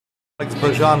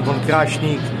Bajan von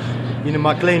Krashnik in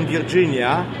McLean,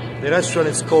 Virginia. The restaurant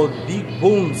is called Big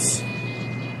Bum's.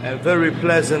 A very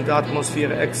pleasant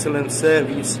atmosphere, excellent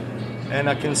service, and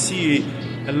I can see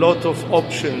a lot of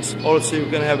options. Also, you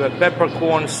can have a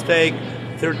peppercorn steak,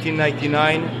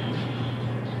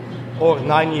 $13.99, or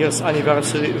 9 years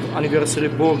anniversary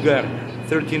burger,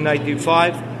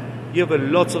 $13.95. You have a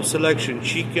lots of selection,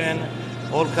 chicken,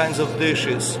 all kinds of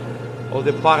dishes, or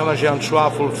the Parmesan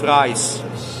truffle fries.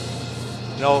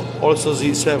 Now, also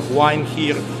they serve wine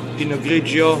here, Pinot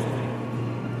Grigio.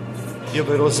 You have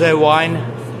a rosé wine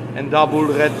and double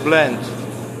red blend.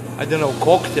 I don't know,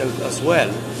 cocktail as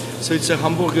well. So it's a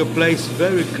hamburger place,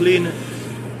 very clean,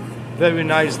 very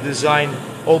nice design,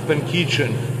 open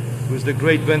kitchen with the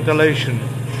great ventilation.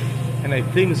 And I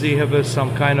think they have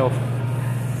some kind of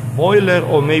boiler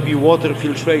or maybe water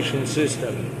filtration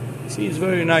system. See, it's a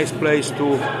very nice place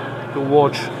to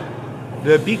watch.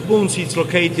 The Big Bum's is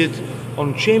located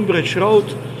on Cambridge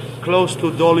Road, close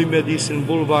to Dolly Madison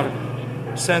Boulevard,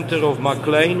 center of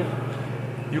McLean.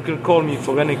 You can call me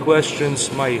for any questions.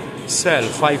 My cell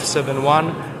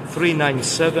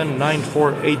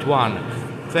 571-397-9481.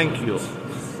 Thank you.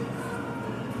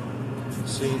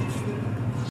 See.